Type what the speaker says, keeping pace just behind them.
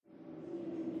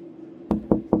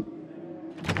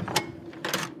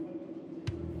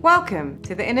Welcome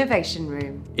to the Innovation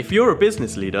Room. If you're a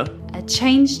business leader, a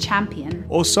change champion,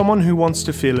 or someone who wants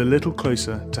to feel a little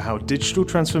closer to how digital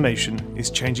transformation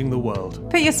is changing the world,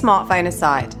 Put your smartphone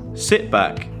aside. sit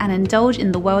back and indulge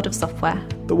in the world of software.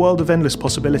 the world of endless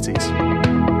possibilities.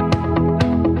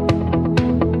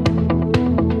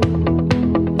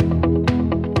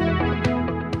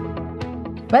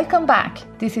 Welcome back.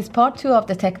 This is part 2 of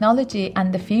the technology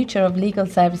and the future of legal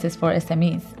services for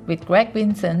SMEs with Greg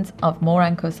Vincent of Moore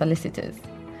 & Co Solicitors.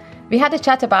 We had a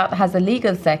chat about has the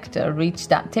legal sector reached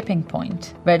that tipping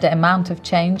point where the amount of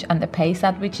change and the pace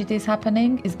at which it is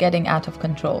happening is getting out of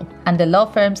control, and the law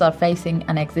firms are facing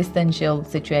an existential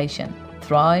situation: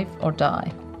 thrive or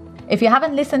die. If you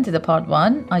haven't listened to the part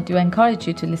 1, I do encourage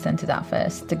you to listen to that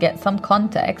first to get some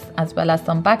context as well as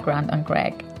some background on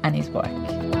Greg and his work.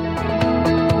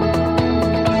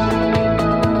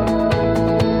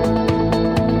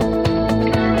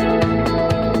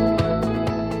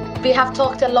 We have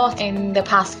talked a lot in the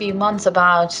past few months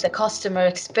about the customer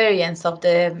experience of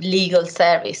the legal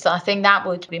service. So I think that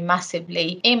would be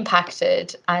massively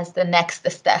impacted as the next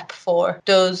step for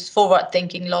those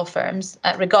forward-thinking law firms,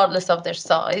 regardless of their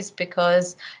size,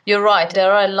 because you're right,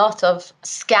 there are a lot of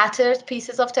scattered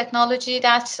pieces of technology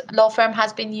that law firm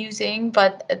has been using,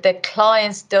 but the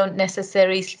clients don't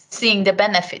necessarily seeing the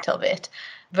benefit of it.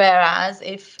 Whereas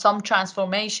if some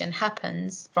transformation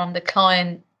happens from the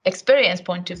client experience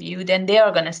point of view, then they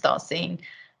are going to start seeing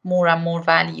more and more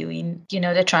value in,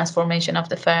 the transformation of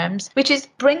the firms, which is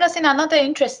bring us in another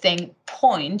interesting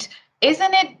point.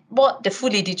 Isn't it what the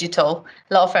fully digital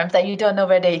law firms that you don't know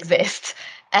where they exist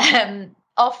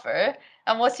offer?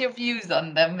 And what's your views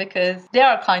on them? Because they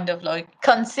are kind of like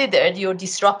considered your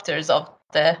disruptors of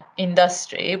the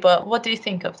industry. But what do you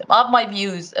think of them? I have my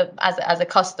views as a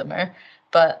customer,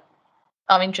 but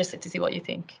I'm interested to see what you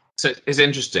think. So it's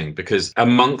interesting because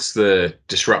amongst the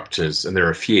disruptors, and there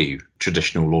are a few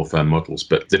traditional law firm models,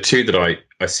 but the two that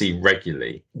I see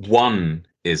regularly, one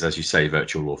is, as you say,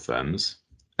 virtual law firms.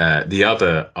 The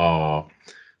other are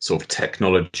sort of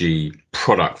technology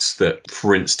products that,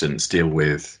 for instance, deal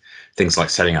with things like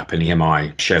setting up an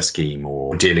EMI share scheme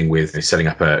or dealing with setting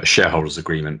up a shareholders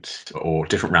agreement or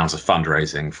different rounds of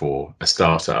fundraising for a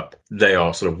startup. They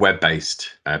are sort of web-based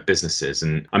businesses,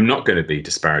 and I'm not going to be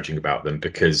disparaging about them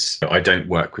because I don't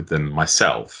work with them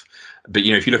myself. But,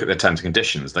 if you look at their terms and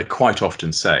conditions, they quite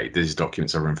often say these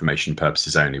documents are for information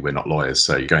purposes only. We're not lawyers,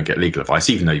 so you go and get legal advice,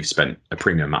 even though you've spent a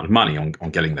premium amount of money on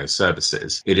getting those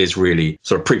services. It is really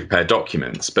sort of pre-prepared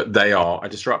documents, but they are a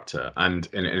disruptor. And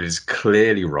it is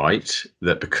clearly right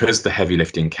that because the heavy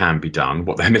lifting can be done,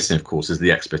 what they're missing, of course, is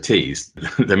the expertise.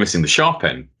 They're missing the sharp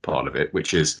end part of it,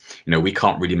 which is, we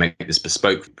can't really make this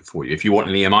bespoke for you. If you want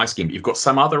an EMI scheme, but you've got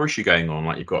some other issue going on,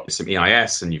 like you've got some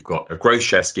EIS and you've got a growth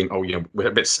share scheme, we're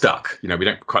a bit stuck. We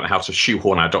don't quite know how to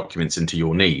shoehorn our documents into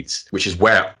your needs, which is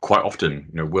where quite often,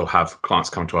 we'll have clients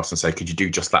come to us and say, could you do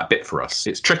just that bit for us?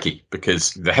 It's tricky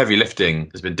because the heavy lifting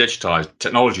has been digitized.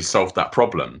 Technology solved that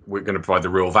problem. We're going to provide the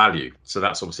real value. So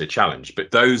that's obviously a challenge.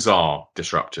 But those are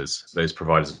disruptors, those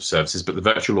providers of services. But the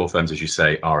virtual law firms, as you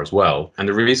say, are as well. And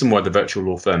the reason why the virtual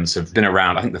law firms have been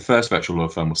around, I think the first virtual law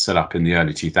firm was set up in the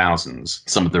early 2000s.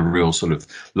 Some of the real sort of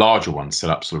larger ones set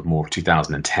up sort of more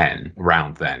 2010,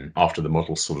 around then, after the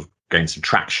model sort of gain some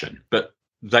traction. But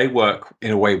they work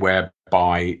in a way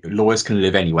whereby lawyers can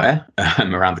live anywhere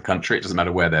around the country. It doesn't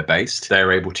matter where they're based.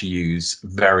 They're able to use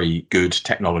very good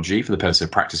technology for the purpose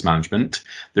of practice management.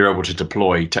 They're able to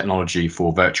deploy technology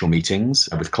for virtual meetings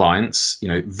with clients.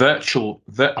 I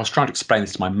was trying to explain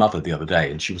this to my mother the other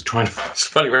day, and she was it's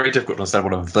very, very difficult to understand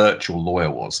what a virtual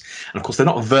lawyer was. And of course, they're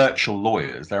not virtual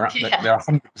lawyers. They're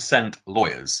 100%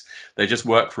 lawyers. They just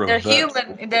work for They're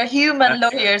human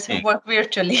lawyers who work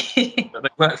virtually. They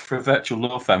work for a virtual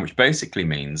law firm, which basically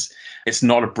means it's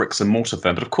not a bricks and mortar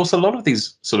firm. But of course, a lot of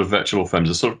these sort of virtual law firms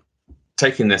are sort of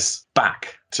taking this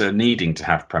back to needing to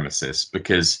have premises,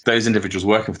 because those individuals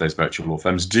working for those virtual law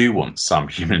firms do want some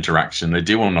human interaction. They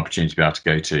do want an opportunity to be able to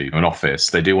go to an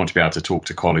office. They do want to be able to talk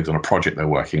to colleagues on a project they're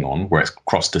working on where it's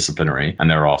cross-disciplinary, and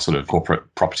there are sort of corporate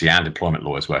property and employment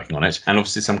lawyers working on it. And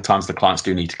obviously sometimes the clients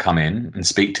do need to come in and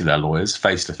speak to their lawyers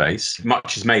face to face.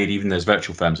 Much is made, even those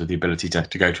virtual firms, with the ability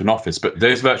to go to an office. But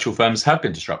those virtual firms have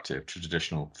been disruptive to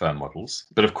traditional firm models.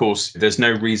 But of course, there's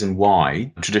no reason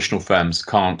why traditional firms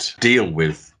can't deal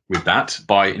with with that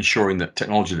by ensuring that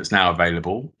technology that's now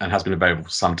available and has been available for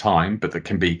some time, but that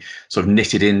can be sort of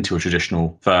knitted into a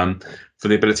traditional firm, for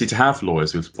the ability to have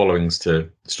lawyers with followings to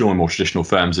join more traditional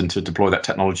firms and to deploy that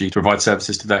technology to provide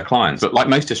services to their clients. But like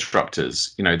most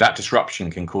disruptors, that disruption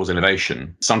can cause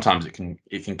innovation. Sometimes it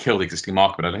can kill the existing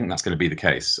market, but I don't think that's going to be the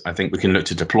case. I think we can look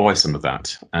to deploy some of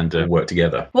that and work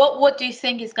together. What do you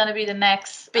think is going to be the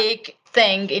next big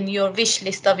thing in your wish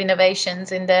list of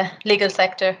innovations in the legal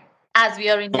sector as we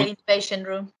are in the innovation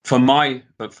room? For my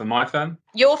firm?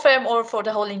 Your firm or for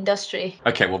the whole industry?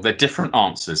 Okay, well, they're different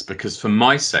answers, because for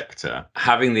my sector,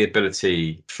 having the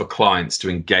ability for clients to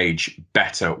engage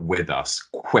better with us,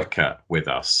 quicker with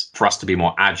us, for us to be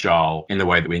more agile in the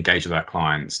way that we engage with our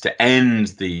clients, to end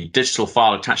the digital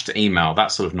file attached to email,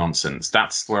 that sort of nonsense,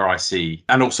 that's where I see,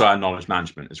 and also our knowledge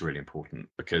management is really important,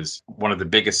 because one of the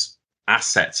biggest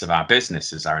assets of our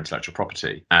business is our intellectual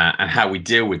property, and how we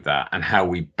deal with that and how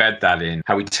we bed that in,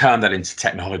 how we turn that into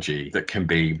technology that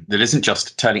isn't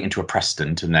just turning into a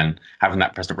precedent and then having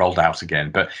that precedent rolled out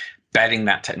again, but bedding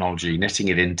that technology, knitting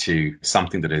it into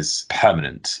something that is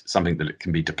permanent, something that it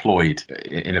can be deployed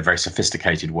in a very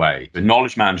sophisticated way. The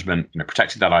knowledge management,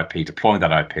 protecting that IP, deploying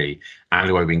that IP, and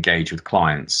the way we engage with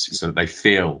clients so that they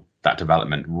feel that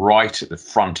development right at the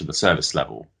front of the service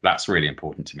level. That's really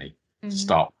important to me.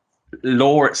 Start.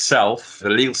 Law itself, the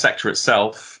legal sector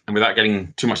itself, and without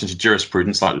getting too much into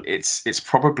jurisprudence, like it's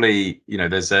probably,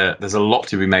 there's a lot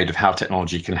to be made of how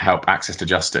technology can help access to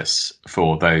justice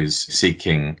for those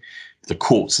seeking the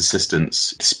court's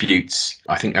assistance, disputes.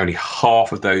 I think only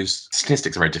half of those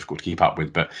statistics are very difficult to keep up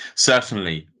with, but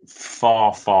certainly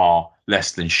far, far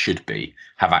less than should be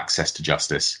have access to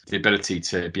justice. The ability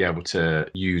to be able to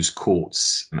use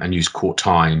courts and use court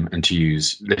time and to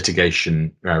use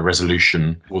litigation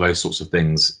resolution, all those sorts of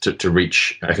things to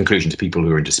reach a conclusion to people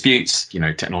who are in disputes.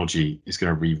 Technology is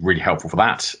going to be really helpful for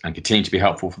that and continue to be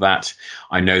helpful for that.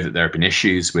 I know that there have been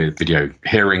issues with video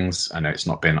hearings. I know it's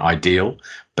not been ideal,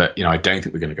 but I don't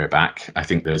think we're going to go back. I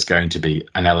think there's going to be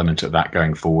an element of that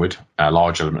going forward, a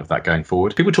large element of that going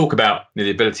forward. People talk about the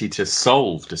ability to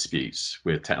solve disputes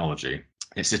with technology.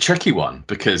 It's a tricky one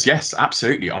because, yes,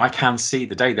 absolutely, I can see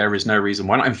the day there is no reason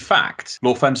why not. In fact,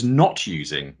 law firms not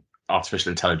using artificial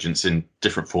intelligence in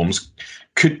different forms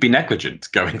could be negligent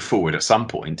going forward at some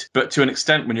point. But to an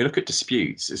extent, when you look at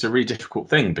disputes, it's a really difficult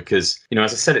thing because,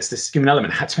 as I said, it's this human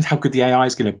element. It depends how good the AI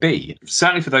is going to be.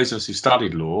 Certainly for those of us who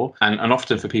studied law, and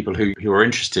often for people who are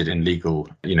interested in legal,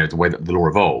 the way that the law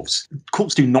evolves,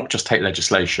 courts do not just take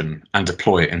legislation and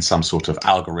deploy it in some sort of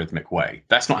algorithmic way.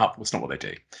 That's not what they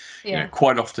do. Yeah.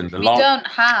 Quite often we don't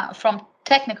have, from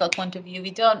technical point of view,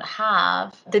 we don't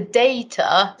have the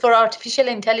data for artificial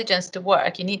intelligence to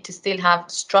work. You need to still have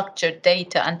structured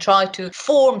data and try to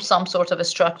form some sort of a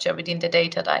structure within the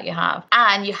data that you have.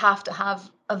 And you have to have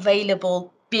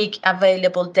big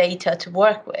available data to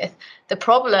work with. The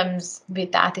problems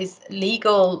with that is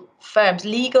legal firms,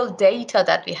 legal data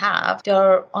that we have, they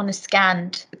are on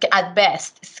at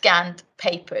best, scanned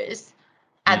papers.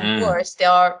 At worst, they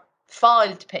are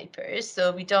filed papers,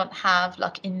 so we don't have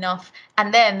enough.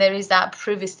 And then there is that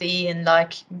privacy and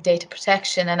data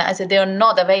protection, and as they are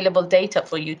not available data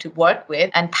for you to work with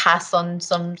and pass on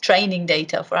some training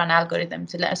data for an algorithm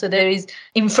to learn. So there is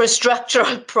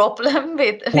infrastructural problem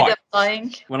with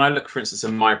applying. When I look, for instance,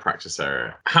 in my practice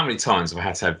area, how many times have I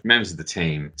had to have members of the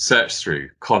team search through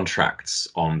contracts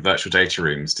on virtual data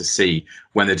rooms to see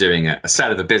when they're doing a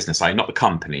sale of a business, not the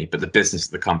company, but the business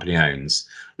that the company owns,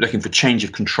 looking for change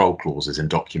of control clauses in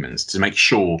documents to make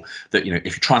sure that,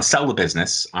 if you try and sell the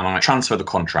business and I transfer the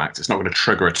contract, it's not going to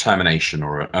trigger a termination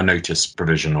or a notice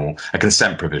provision or a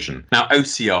consent provision. Now,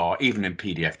 OCR, even in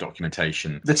PDF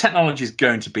documentation, the technology is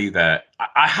going to be there.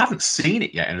 I haven't seen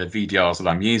it yet in the VDRs that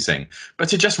I'm using, but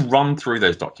to just run through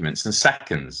those documents in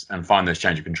seconds and find those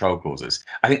change of control clauses,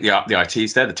 I think the IT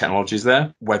is there, the technology is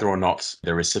there. Whether or not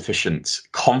there is sufficient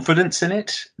confidence in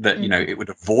it that, it would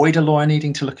avoid a lawyer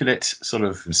needing to look at it sort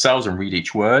of themselves and read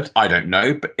each word, I don't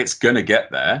know, but it's going to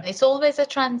get there. It's always a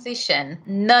transition.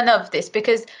 None of this,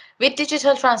 because with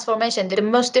digital transformation, the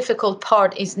most difficult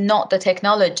part is not the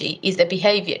technology, is the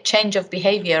behavior, change of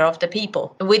behavior of the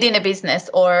people within a business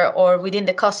or within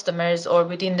the customers or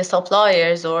within the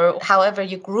suppliers or however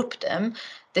you group them.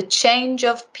 The change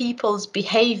of people's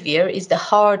behavior is the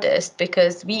hardest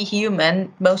because we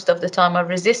human most of the time are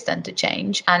resistant to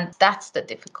change. And that's the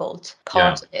difficult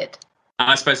part of it. And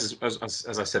I suppose,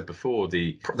 as I said before,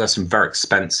 there's some very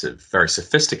expensive, very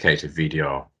sophisticated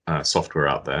VDR software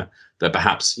out there that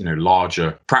perhaps,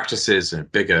 larger practices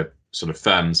and bigger sort of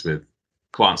firms with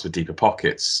clients with deeper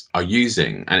pockets are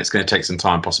using, and it's going to take some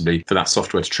time possibly for that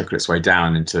software to trickle its way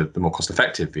down into the more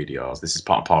cost-effective VDRs. This is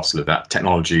part and parcel of that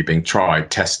technology being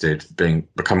tried, tested,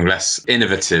 becoming less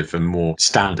innovative and more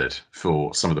standard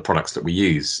for some of the products that we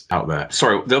use out there.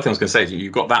 Sorry, the other thing I was going to say is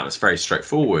you've got that's very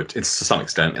straightforward. It's to some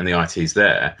extent, and the IT's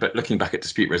there. But looking back at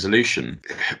dispute resolution,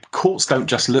 courts don't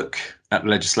just look at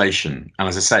legislation and,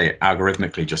 as I say,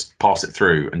 algorithmically just pass it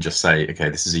through and just say, okay,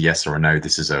 this is a yes or a no,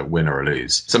 this is a win or a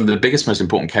lose. Some of the biggest, most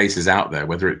important cases out there,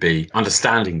 whether it be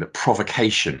understanding that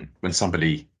provocation when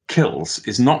somebody kills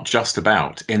is not just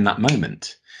about in that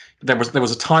moment. There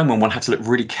was a time when one had to look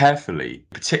really carefully,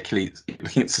 particularly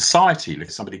looking at society. Look,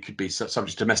 somebody could be subject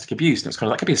to domestic abuse, and it's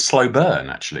kind of that could be a slow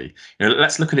burn. Actually,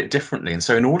 let's look at it differently. And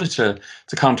so, in order to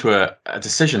come to a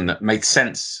decision that made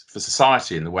sense for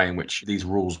society in the way in which these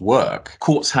rules work,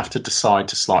 courts have to decide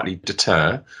to slightly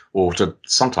deter, or to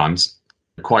sometimes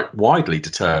quite widely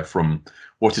deter from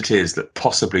what it is that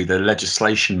possibly the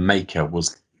legislation maker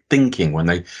was thinking when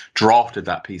they drafted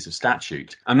that piece of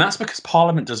statute. And that's because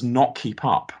Parliament does not keep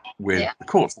up with the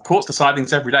courts. The courts decide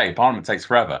things every day. Parliament takes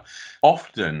forever.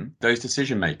 Often, those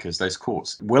decision makers, those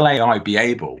courts, will AI be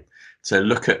able to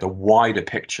look at the wider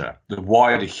picture, the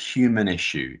wider human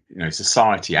issue,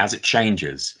 society as it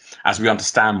changes, as we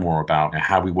understand more about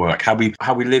how we work, how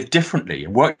we live differently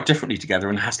and work differently together,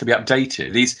 and has to be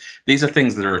updated. These are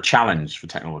things that are a challenge for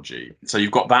technology. So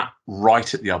you've got that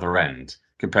right at the other end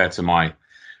compared to my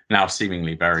now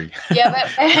seemingly very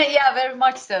very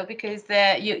much so, because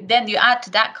you add to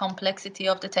that complexity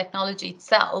of the technology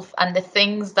itself and the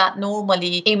things that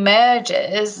normally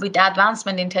emerges with the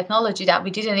advancement in technology that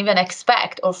we didn't even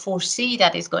expect or foresee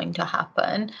that is going to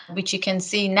happen, which you can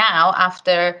see now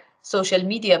after social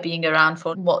media being around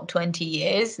for 20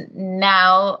 years.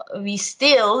 Now we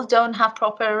still don't have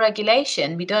proper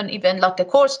regulation. We don't even, like, the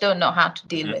courts don't know how to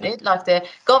deal with it, like the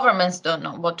governments don't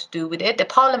know what to do with it, the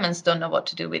parliaments don't know what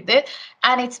to do with it,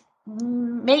 and it's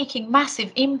making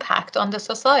massive impact on the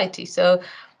society. So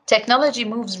technology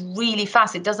moves really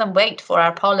fast. It doesn't wait for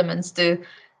our parliaments to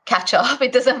catch up.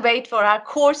 It doesn't wait for our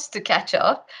courts to catch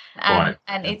up. And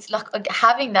it's like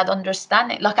having that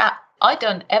understanding. Like I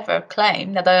don't ever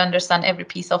claim that I understand every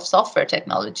piece of software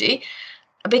technology,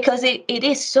 because it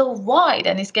is so wide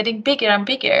and it's getting bigger and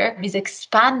bigger, it's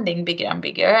expanding bigger and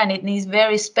bigger, and it needs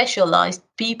very specialized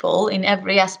people in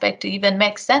every aspect to even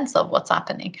make sense of what's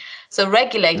happening. So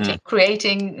regulating,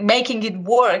 creating, making it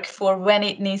work for when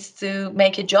it needs to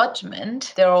make a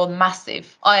judgment, they're all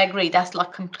massive. I agree, that's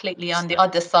like completely on the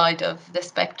other side of the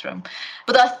spectrum.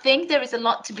 But I think there is a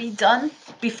lot to be done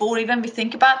before even we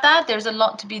think about that. There's a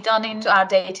lot to be done into our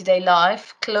day-to-day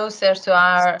life, closer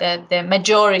to the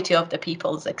majority of the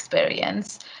people's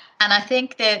experience. And I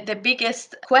think the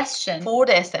biggest question for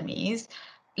the SMEs,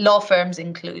 law firms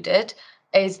included,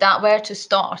 is that where to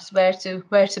start, where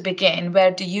to begin,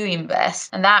 where do you invest?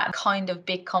 And that kind of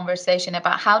big conversation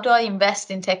about how do I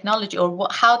invest in technology, or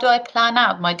how do I plan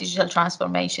out my digital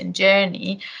transformation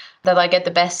journey that I get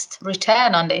the best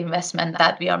return on the investment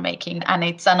that we are making. And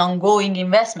it's an ongoing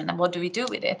investment, and what do we do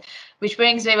with it? Which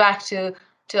brings me back to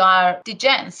our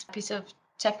Digens piece of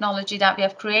technology that we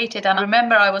have created. And I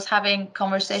remember I was having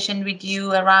conversation with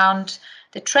you around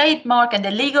the trademark and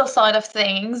the legal side of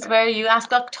things, where you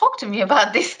asked, like, talk to me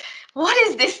about this. What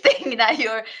is this thing that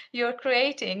you're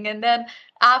creating? And then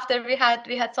after we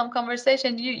had some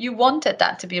conversation, you wanted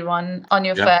that to be run on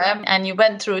your firm, and you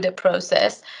went through the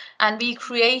process, and we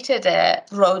created a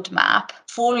roadmap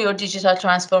for your digital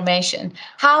transformation.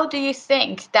 How do you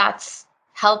think that's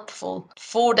helpful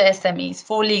for the SMEs,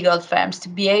 for legal firms, to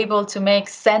be able to make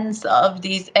sense of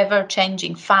these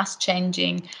ever-changing,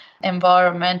 fast-changing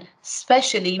environment,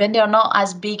 especially when they're not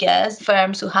as big as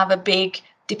firms who have a big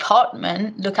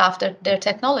department look after their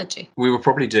technology? We were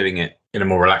probably doing it in a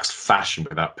more relaxed fashion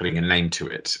without putting a name to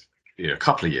it, a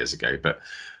couple of years ago. But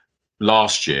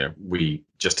last year, we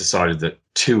just decided that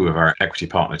two of our equity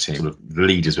partner team, sort of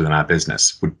leaders within our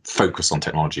business, would focus on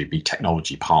technology, be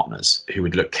technology partners who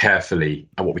would look carefully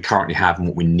at what we currently have and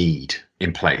what we need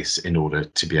in place in order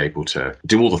to be able to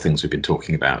do all the things we've been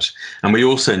talking about. And we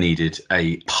also needed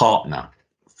a partner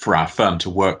for our firm to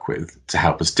work with to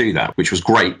help us do that, which was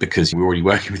great because we were already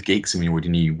working with geeks and we already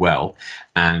knew you well.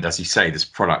 And as you say, this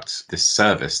product, this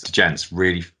service to Gents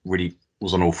really, really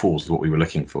was on all fours with what we were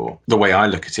looking for. The way I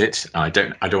look at it, I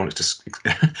don't want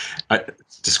to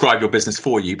describe your business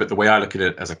for you, but the way I look at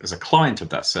it as a client of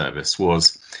that service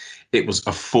was, it was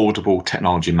affordable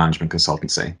technology management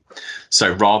consultancy.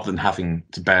 So rather than having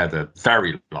to bear the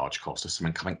very large cost of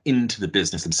someone coming into the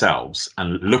business themselves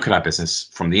and look at our business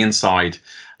from the inside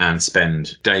and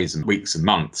spend days and weeks and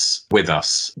months with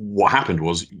us, what happened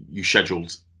was you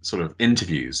scheduled sort of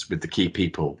interviews with the key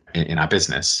people in our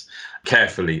business.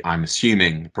 Carefully, I'm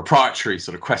assuming proprietary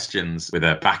sort of questions with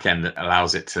a back end that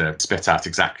allows it to spit out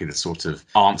exactly the sort of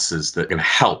answers that are going to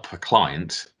help a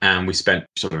client. And we spent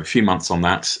sort of a few months on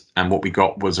that. And what we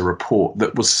got was a report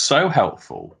that was so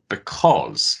helpful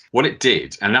because what it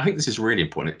did, and I think this is really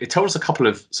important, it told us a couple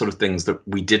of sort of things that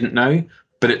we didn't know,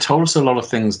 but it told us a lot of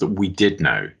things that we did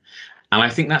know. And I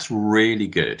think that's really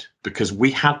good because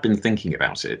we had been thinking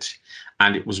about it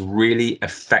and it was really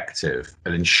effective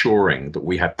at ensuring that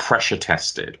we had pressure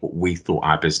tested what we thought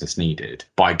our business needed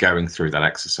by going through that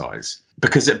exercise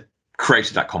because it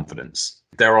created that confidence.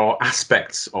 There are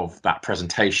aspects of that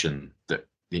presentation that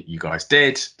you guys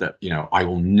did that, I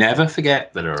will never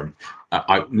forget, that are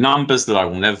numbers that I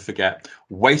will never forget,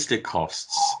 wasted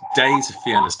costs, days of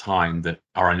Fiona's time that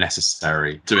are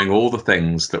unnecessary, doing all the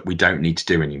things that we don't need to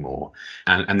do anymore.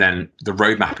 And then the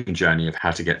road mapping journey of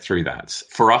how to get through that.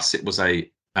 For us, it was a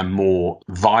more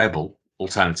viable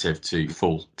alternative to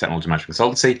full technology management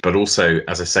consultancy, but also,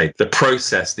 as I say, the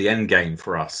process, the end game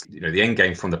for us, the end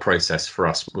game from the process for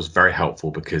us was very helpful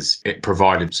because it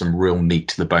provided some real meat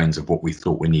to the bones of what we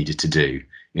thought we needed to do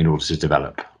in order to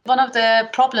develop. One of the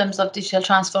problems of digital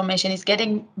transformation is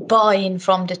getting buy-in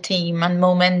from the team and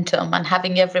momentum and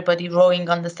having everybody rowing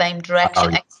on the same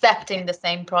direction, accepting the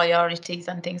same priorities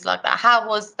and things like that. How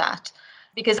was that?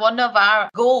 Because one of our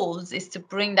goals is to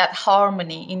bring that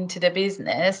harmony into the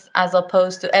business as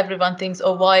opposed to everyone thinks,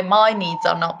 oh, why my needs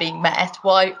are not being met,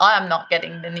 why I am not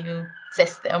getting the new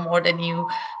system or the new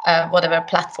whatever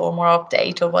platform or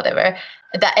update or whatever,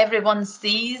 that everyone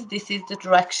sees this is the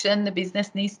direction the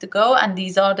business needs to go and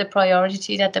these are the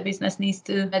priority that the business needs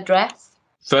to address.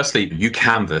 Firstly, you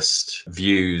canvassed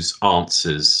views,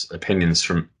 answers, opinions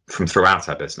from throughout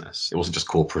our business. It wasn't just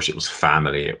corporate, it was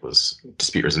family, it was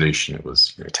dispute resolution, it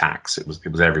was tax, it was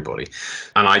everybody.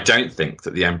 And I don't think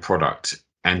that the end product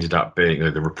ended up being,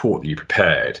 the report that you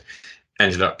prepared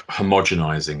ended up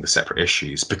homogenizing the separate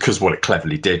issues, because what it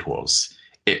cleverly did was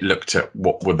it looked at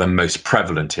what were the most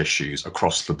prevalent issues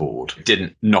across the board. It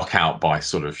didn't knock out by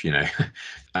sort of,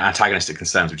 antagonistic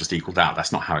concerns were just equaled out.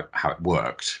 That's not how it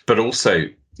worked. But also,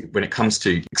 when it comes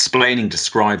to explaining,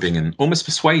 describing, and almost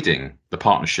persuading the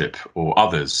partnership or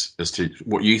others as to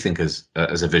what you think as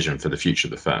a vision for the future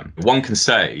of the firm. One can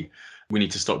say, we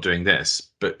need to stop doing this,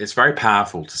 but it's very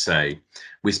powerful to say,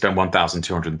 we spend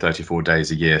 1,234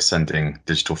 days a year sending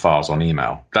digital files on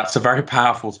email. That's a very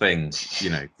powerful thing,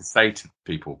 to say to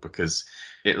people because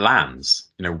it lands.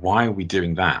 Why are we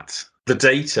doing that? The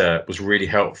data was really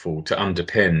helpful to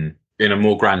underpin in a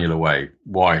more granular way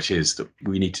why it is that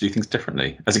we need to do things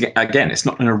differently. As again, it's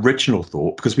not an original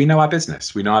thought because we know our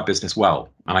business. We know our business well.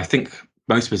 And I think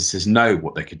most businesses know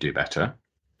what they could do better.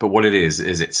 But what it is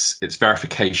it's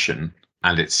verification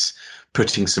and it's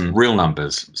putting some real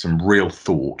numbers, some real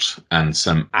thought and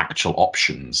some actual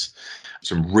options,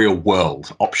 some real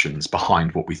world options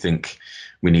behind what we think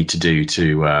we need to do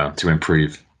to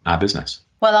improve our business.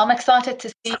 Well, I'm excited to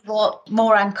see what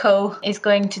Moore & Co. is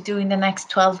going to do in the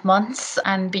next 12 months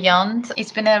and beyond.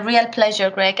 It's been a real pleasure,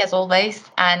 Greg, as always.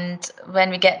 And when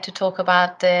we get to talk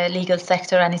about the legal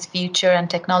sector and its future and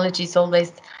technology, it's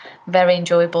always very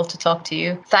enjoyable to talk to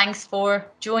you. Thanks for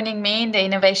joining me in the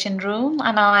Innovation Room.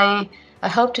 And I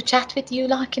hope to chat with you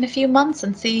in a few months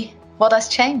and see what has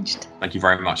changed. Thank you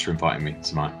very much for inviting me,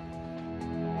 Samaya.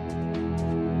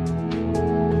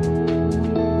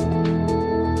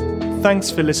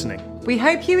 Thanks for listening. We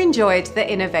hope you enjoyed the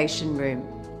Innovation Room.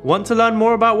 Want to learn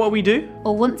more about what we do?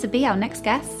 Or want to be our next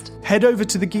guest? Head over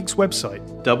to the Geeks website,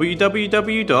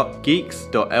 www.geeks.ltd.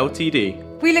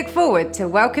 We look forward to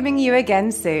welcoming you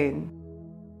again soon.